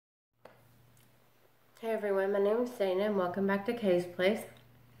Hey everyone, my name is Dana and welcome back to Kay's Place.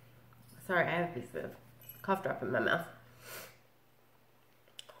 Sorry, I have a piece of cough drop in my mouth.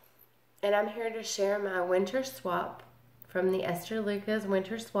 And I'm here to share my winter swap from the Esther Lucas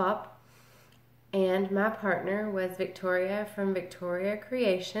winter swap. And my partner was Victoria from Victoria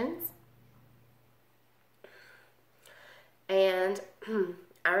Creations. And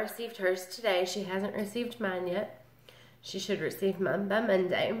I received hers today. She hasn't received mine yet. She should receive mine by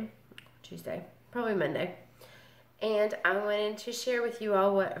Monday, Tuesday. Probably Monday. And I wanted to share with you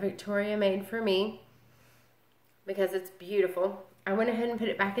all what Victoria made for me because it's beautiful. I went ahead and put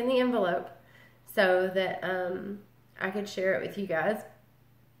it back in the envelope so that I could share it with you guys.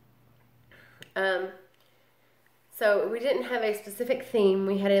 So we didn't have a specific theme.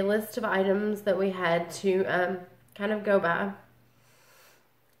 We had a list of items that we had to kind of go by.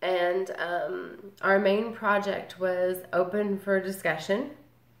 And our main project was open for discussion.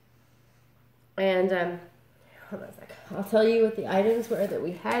 And hold on a second. I'll tell you what the items were that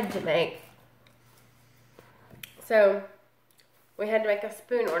we had to make. So we had to make a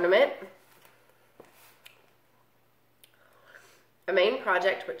spoon ornament, a main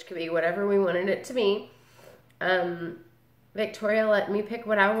project, which could be whatever we wanted it to be. Victoria let me pick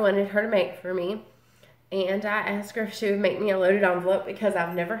what I wanted her to make for me, and I asked her if she would make me a loaded envelope because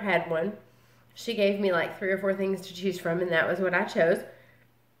I've never had one. She gave me like 3 or 4 things to choose from, and that was what I chose.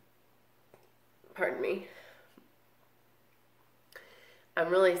 Pardon me. I'm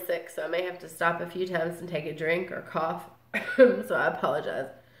really sick, so I may have to stop a few times and take a drink or cough. So I apologize.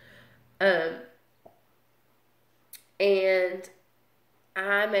 And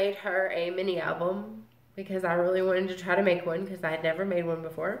I made her a mini album because I really wanted to try to make one because I had never made one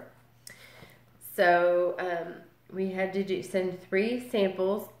before. So we had to send 3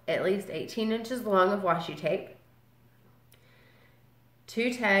 samples, at least 18 inches long of washi tape,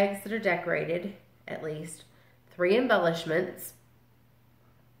 2 tags that are decorated, at least 3 embellishments,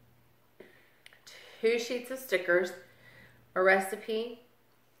 2 sheets of stickers, a recipe,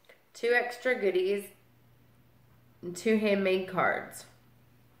 2 extra goodies, and 2 handmade cards.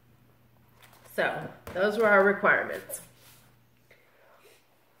 So those were our requirements.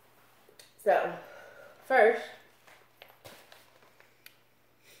 So first,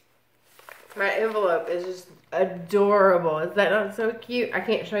 my envelope is just adorable. Is that not so cute? I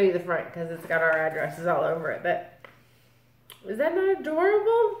can't show you the front because it's got our addresses all over it, but is that not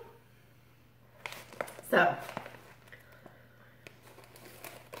adorable? So,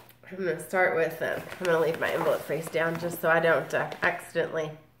 I'm going to start with, I'm going to leave my envelope face down just so I don't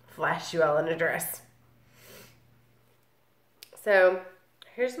accidentally flash you all an address. So,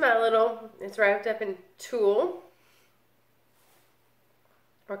 here's my little, it's wrapped up in tulle.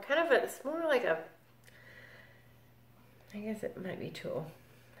 Or kind of it's more like a, I guess it might be tulle.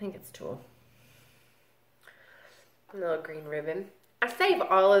 I think it's tulle. A little green ribbon. I save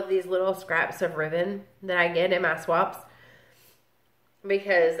all of these little scraps of ribbon that I get in my swaps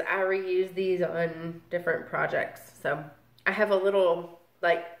because I reuse these on different projects. So I have a little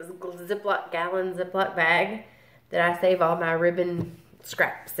like gallon Ziploc bag that I save all my ribbon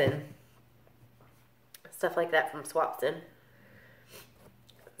scraps and stuff like that from swaps in.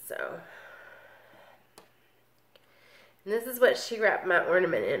 So, and this is what she wrapped my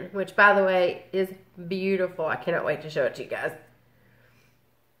ornament in, which by the way is beautiful. I cannot wait to show it to you guys.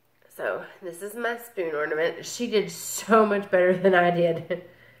 So this is my spoon ornament. She did so much better than I did.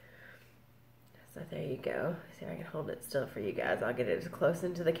 So there you go. See if I can hold it still for you guys. I'll get it as close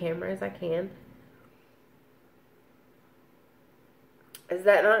into the camera as I can. Is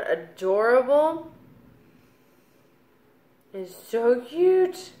that not adorable? It's so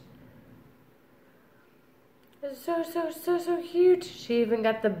cute. It's so cute. She even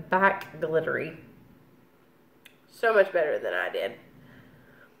got the back glittery. So much better than I did.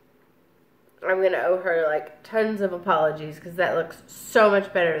 I'm going to owe her like tons of apologies because that looks so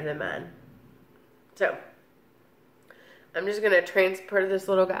much better than mine. So, I'm just going to transport this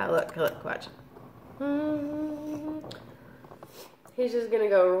little guy. Look, watch. He's just going to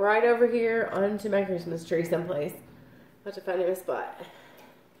go right over here onto my Christmas tree someplace. I'll have to find him a spot.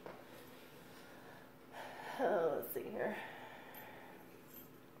 Oh, let's see here.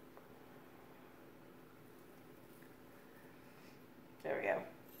 There we go.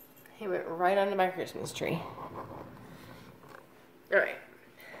 He went right onto my Christmas tree. Alright.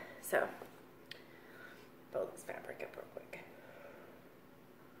 So, fold this fabric up real quick.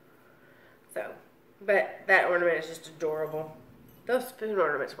 So, but that ornament is just adorable. Those spoon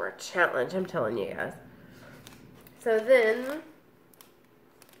ornaments were a challenge, I'm telling you guys. So then,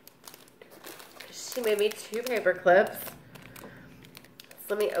 she made me 2 paper clips.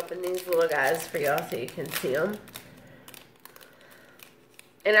 Let me open these little guys for y'all so you can see them.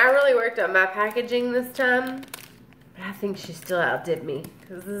 And I really worked on my packaging this time. But I think she still outdid me.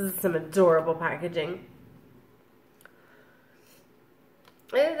 Because this is some adorable packaging.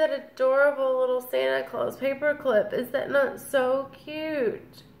 Look at that adorable little Santa Claus paper clip. Is that not so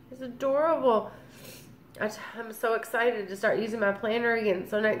cute? It's adorable. I'm so excited to start using my planner again.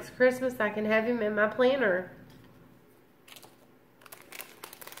 So next Christmas I can have him in my planner.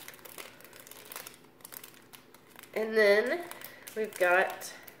 And then we've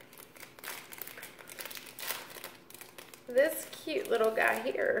got this cute little guy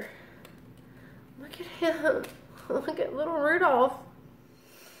here. Look at him. Look at little Rudolph.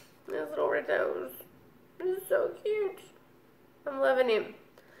 His little red nose. He's so cute. I'm loving him.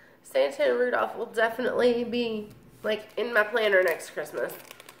 Santa and Rudolph will definitely be like in my planner next Christmas.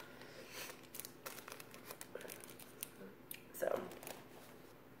 So,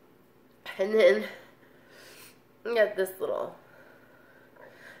 and then we got this little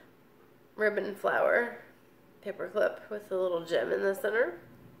ribbon flower paper clip with a little gem in the center.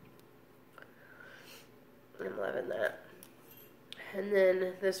 I'm loving that. And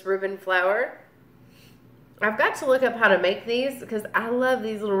then this ribbon flower. I've got to look up how to make these because I love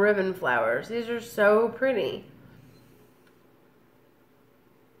these little ribbon flowers. These are so pretty.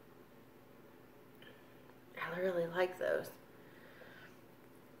 I really like those.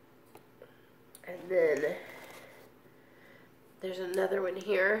 And then there's another one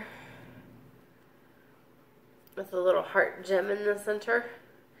here with a little heart gem in the center.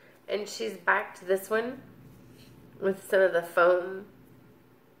 And she's backed this one with some of the foam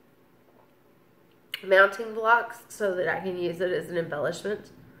mounting blocks so that I can use it as an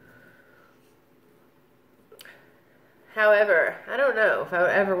embellishment. However, I don't know if I would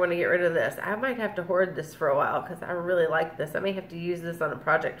ever want to get rid of this. I might have to hoard this for a while because I really like this. I may have to use this on a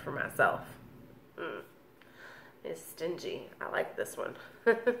project for myself. It's stingy. I like this one.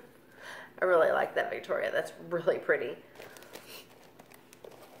 I really like that Victoria. That's really pretty.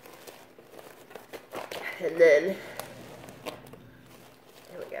 And then,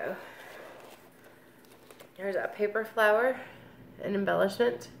 here we go. Here's a paper flower, an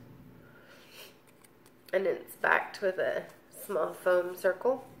embellishment. And it's backed with a small foam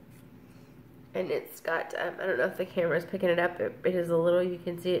circle. And it's got, I don't know if the camera's picking it up. It is a little, you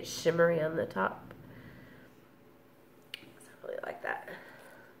can see it's shimmery on the top. I really like that.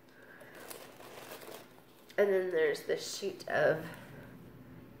 And then there's this sheet of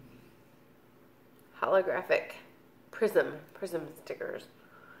holographic prism stickers.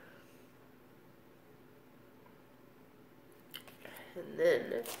 And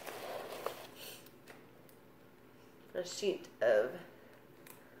then a sheet of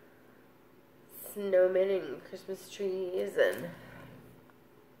snowmen and Christmas trees, and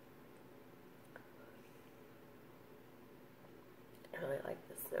I really like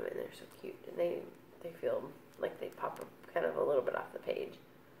the snowmen. They're so cute, and they feel like they pop up kind of a little bit off the page.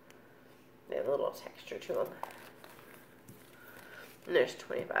 They have a little texture to them. And there's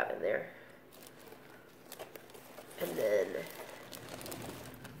 25 in there. And then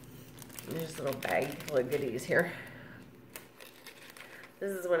there's a little bag full of goodies here.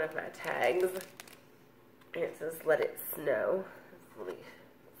 This is one of my tags. And it says, "Let it snow." Little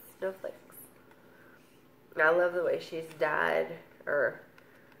snowflakes. And I love the way she's dyed, or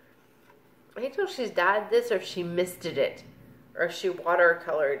I can't tell if she's dyed this or if she misted it, or if she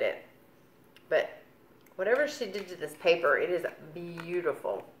watercolored it. But whatever she did to this paper, it is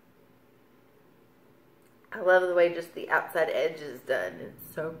beautiful. I love the way just the outside edge is done.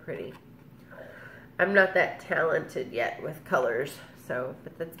 It's so pretty. I'm not that talented yet with colors,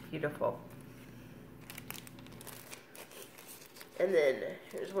 but that's beautiful. And then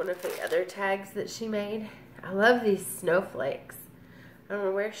here's one of the other tags that she made. I love these snowflakes. I don't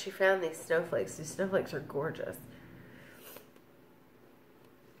know where she found these snowflakes. These snowflakes are gorgeous.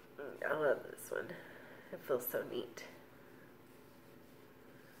 I love this one. It feels so neat.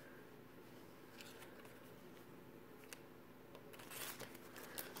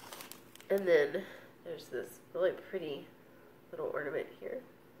 And then there's this really pretty little ornament here.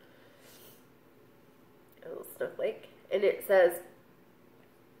 A little snowflake. And it says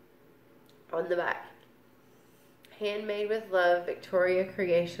on the back, "Handmade with Love, Victoria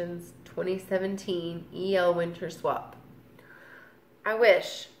Creations 2017 EL Winter Swap." I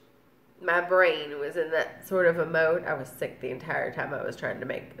wish my brain was in that sort of a mode. I was sick the entire time I was trying to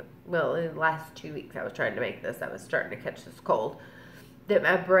make, well, in the last 2 weeks I was trying to make this. I was starting to catch this cold. That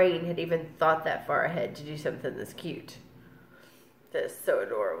my brain had even thought that far ahead to do something this cute. That is so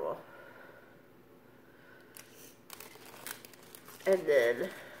adorable. And then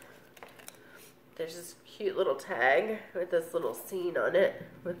there's this cute little tag with this little scene on it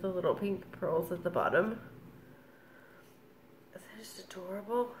with the little pink pearls at the bottom. Is that just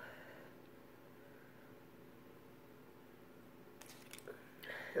adorable?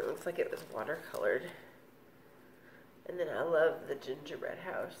 It looks like it was watercolored. And then I love the gingerbread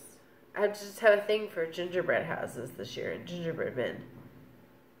house. I just have a thing for gingerbread houses this year and gingerbread men.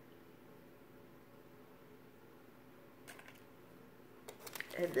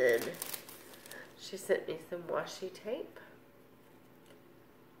 And then she sent me some washi tape.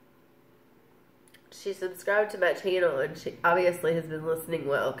 She subscribed to my channel and she obviously has been listening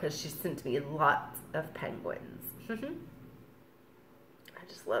well because she sent me lots of penguins. I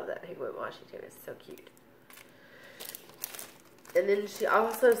just love that penguin washi tape. It's so cute. And then she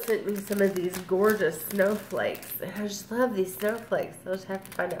also sent me some of these gorgeous snowflakes. And I just love these snowflakes. I'll just have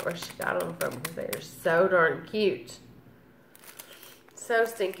to find out where she got them from because they are so darn cute. So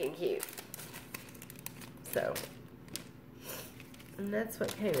stinking cute. So, and that's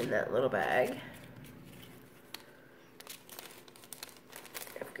what came in that little bag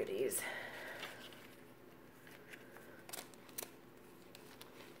of goodies.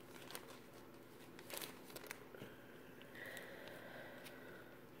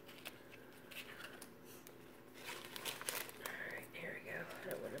 Alright, here we go.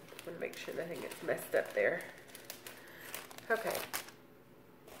 I want to make sure nothing gets messed up there. Okay.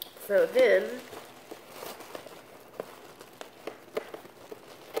 So then,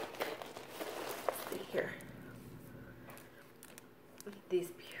 let's see here. These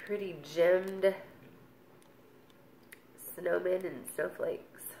pretty gemmed snowmen and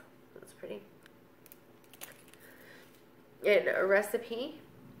snowflakes. That's pretty. And a recipe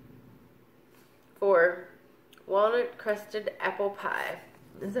for walnut crusted apple pie.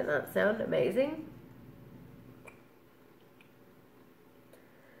 Does it not sound amazing?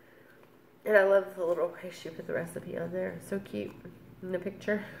 And I love the little way she put the recipe on there. So cute in the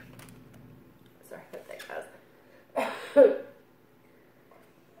picture. Sorry about that, guys.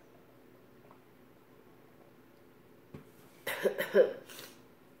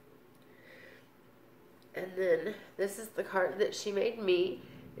 And then this is the card that she made me.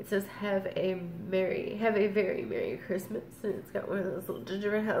 It says have a very Merry Christmas, and it's got one of those little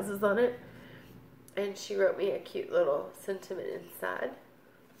gingerbread houses on it. And she wrote me a cute little sentiment inside.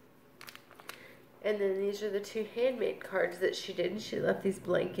 And then these are the two handmade cards that she did. And she left these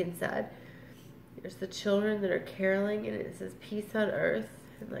blank inside. There's the children that are caroling, and it says peace on earth.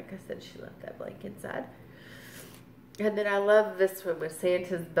 And like I said, she left that blank inside. And then I love this one with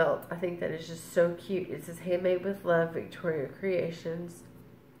Santa's belt. I think that is just so cute. It says handmade with love, Victoria Creations,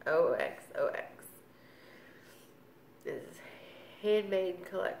 OXOX. This is handmade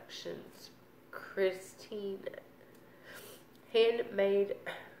collections, Christine. Handmade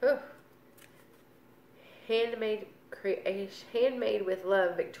with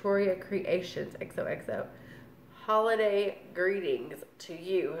love, Victoria Creations, XOXO. Holiday greetings to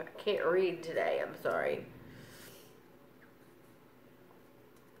you. I can't read today, I'm sorry.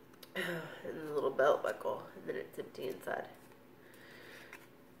 And the little belt buckle, and then it's empty inside.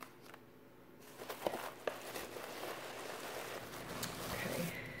 Okay,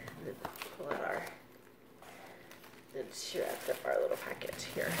 and then pull out our, then she wrapped up our little package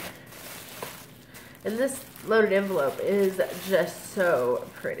here. And this loaded envelope is just so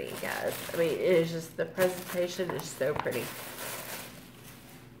pretty, guys. I mean, it is just, the presentation is so pretty.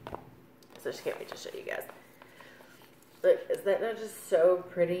 So I just can't wait to show you guys. Look, is that not just so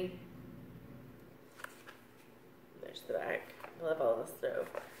pretty? There's the back. I love all the snow.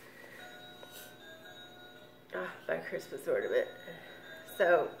 Ah, my Christmas ornament.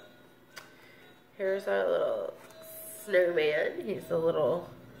 So, here's our little snowman. He's a little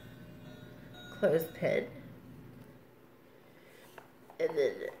clothespin. And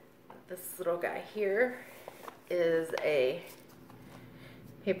then this little guy here is a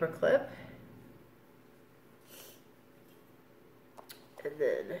paper clip. And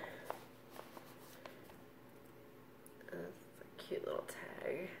then that's a cute little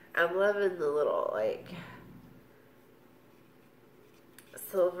tag. I'm loving the little, like,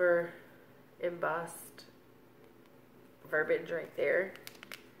 silver embossed verbiage right there.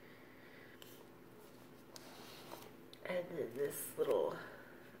 And then this little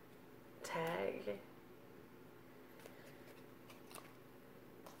tag.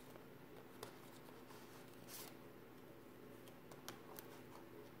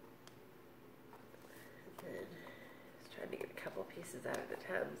 To get a couple pieces out at a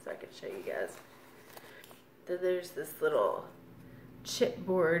time so I can show you guys. Then there's this little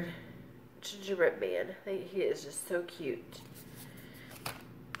chipboard gingerbread man. He is just so cute.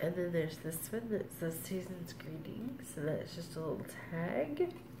 And then there's this one that says Season's Greetings. So that's just a little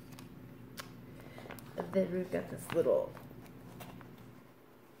tag. And then we've got this little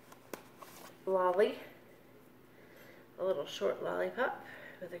lolly. A little short lollipop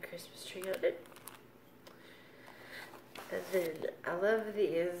with a Christmas tree on it. And then I love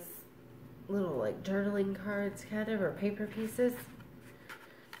these little like journaling cards kind of, or paper pieces.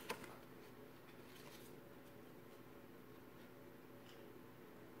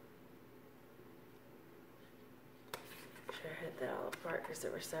 Sure I had that all apart because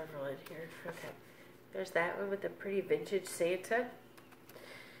there were several in here. Okay. There's that one with the pretty vintage Santa.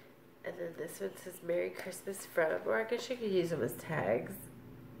 And then this one says Merry Christmas from, or I guess you could use them as tags.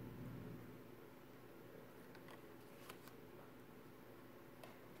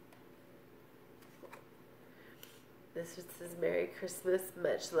 This one says Merry Christmas,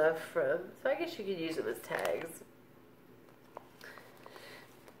 much love from. So I guess you could use them as tags.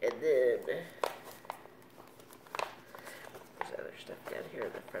 And then there's other stuff down here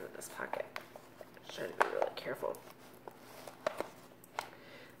in the front of this pocket. I'm trying to be really careful.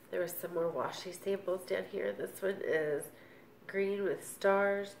 There were some more washi samples down here. This one is green with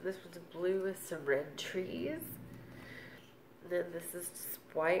stars. This one's blue with some red trees. And then this is just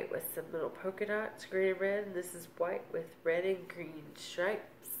white with some little polka dots, green and red. And this is white with red and green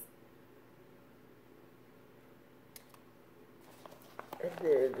stripes. And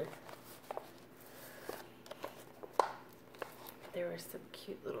then there were some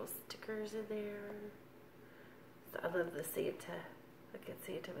cute little stickers in there. So I love the Santa. Look at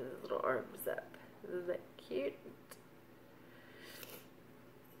Santa with his little arms up. Isn't that cute?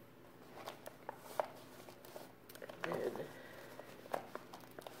 And then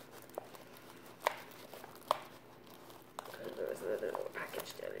there was another little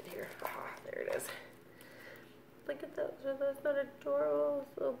package down in here. Ah, there it is. Look at those. Are those not adorable?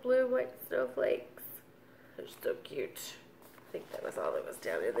 Little blue and white snowflakes. They're so cute. I think that was all that was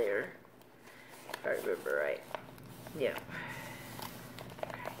down in there. If I remember right. Yeah.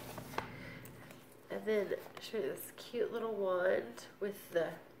 And then show you this cute little wand with the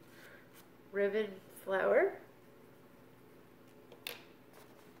ribbon flower.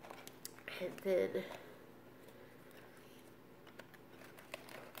 And then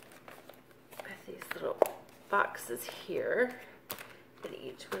these little boxes here. And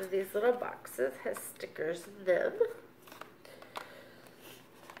each one of these little boxes has stickers in them.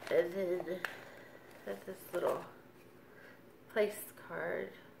 And then has this little place card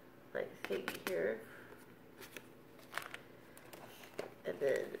like thing here. And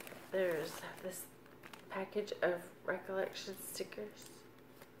then there's this package of recollection stickers.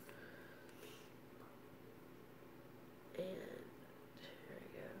 And here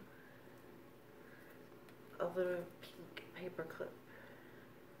we go. A little pink paper clip.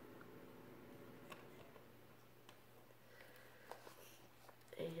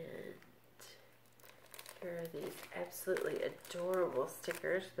 And here are these absolutely adorable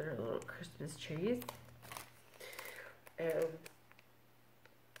stickers that are little Christmas trees.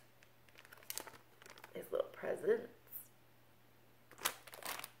 These little presents.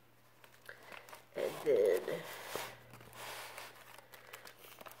 And then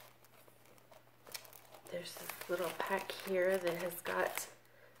there's this little pack here that has got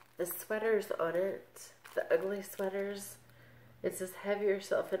the sweaters on it, the ugly sweaters. It says, have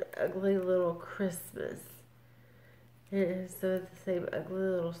yourself an ugly little Christmas. And it is some of the same ugly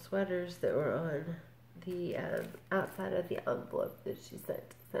little sweaters that were on the outside of the envelope that she sent.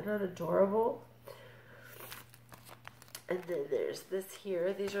 Is that not adorable? And then there's this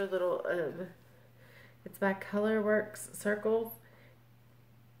here. These are little, it's by Colorworks circles.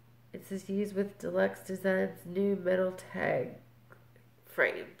 It says, used with Deluxe Designs new metal tag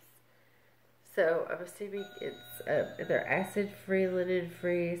frames. So I'm assuming it's they're acid-free,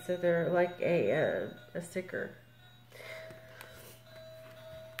 linen-free, so they're like a sticker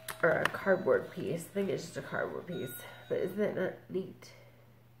or a cardboard piece. I think it's just a cardboard piece, but isn't that not neat?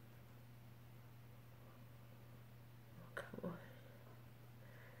 Cool.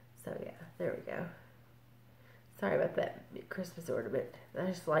 So yeah, there we go. Sorry about that Christmas ornament. I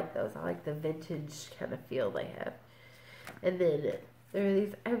just like those. I like the vintage kind of feel they have. And then there are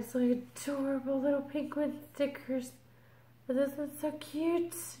these absolutely adorable little penguin stickers. Oh, this one's so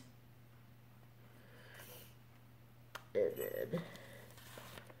cute. And then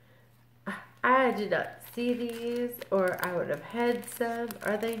I did not see these, or I would have had some.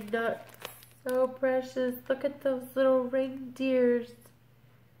 Are they not so precious? Look at those little reindeers.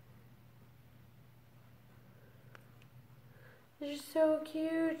 They're so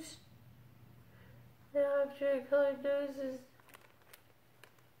cute. They all have colored noses.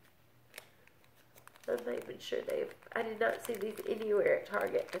 I'm not even sure I did not see these anywhere at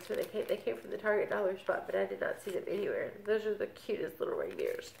Target. That's where they came. They came from the Target dollar spot, but I did not see them anywhere. Those are the cutest little ring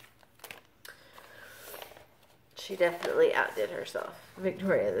ears. She definitely outdid herself.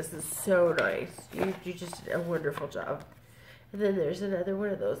 Victoria, this is so nice. You just did a wonderful job. And then there's another one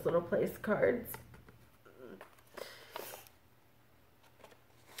of those little place cards.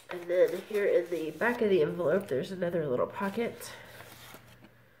 And then here in the back of the envelope, there's another little pocket.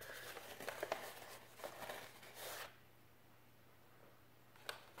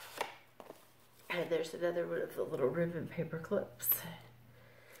 And there's another one of the little ribbon paper clips.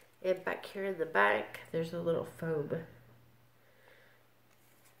 And back here in the back, there's a little foam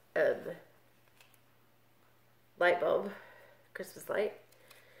light bulb, Christmas light.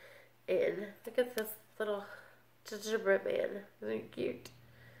 And look at this little gingerbread man. Isn't it cute?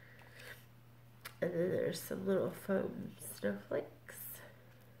 And then there's some little foam snowflakes.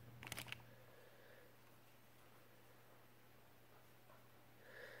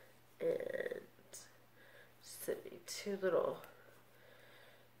 And sent me two little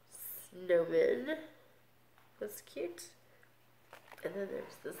snowmen. That's cute. And then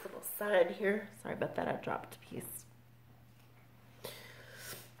there's this little sign here. Sorry about that, I dropped a piece. She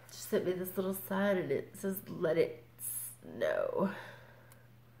sent me this little sign and it says, "Let it snow."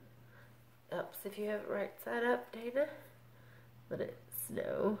 Oops, if you have it right side up, Dana. Let it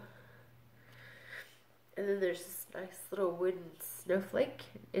snow. And then there's this nice little wooden snowflake.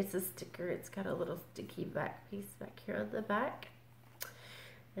 It's a sticker. It's got a little sticky back piece back here on the back.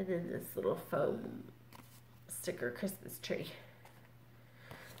 And then this little foam sticker Christmas tree.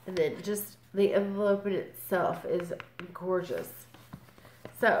 And then just the envelope in itself is gorgeous.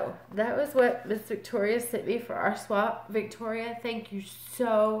 So that was what Miss Victoria sent me for our swap. Victoria, thank you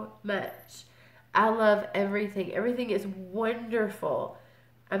so much. I love everything. Everything is wonderful.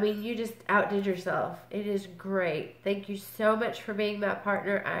 I mean, you just outdid yourself. It is great. Thank you so much for being my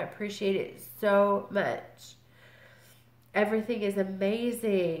partner. I appreciate it so much. Everything is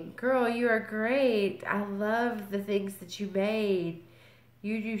amazing. Girl, you are great. I love the things that you made.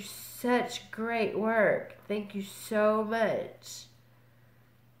 You do such great work. Thank you so much.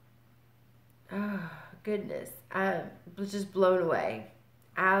 Oh, goodness. I'm just blown away.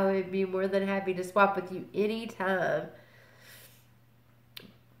 I would be more than happy to swap with you anytime.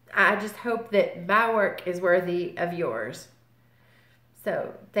 I just hope that my work is worthy of yours.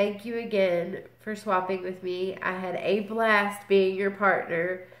 So, thank you again for swapping with me. I had a blast being your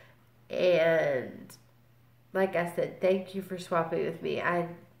partner. And like I said, thank you for swapping with me. I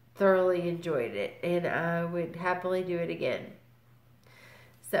thoroughly enjoyed it. And I would happily do it again.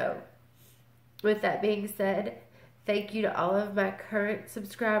 So, with that being said, thank you to all of my current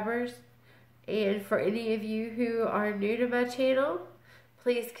subscribers. And for any of you who are new to my channel,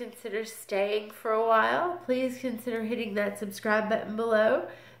 please consider staying for a while. Please consider hitting that subscribe button below.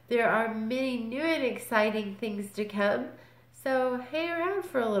 There are many new and exciting things to come. So hang around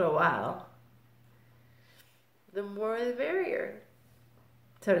for a little while. The more the merrier,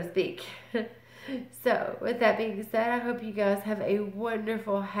 so to speak. So, with that being said, I hope you guys have a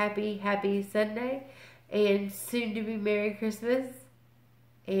wonderful, happy Sunday. And soon to be Merry Christmas.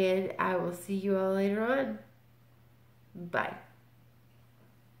 And I will see you all later on. Bye.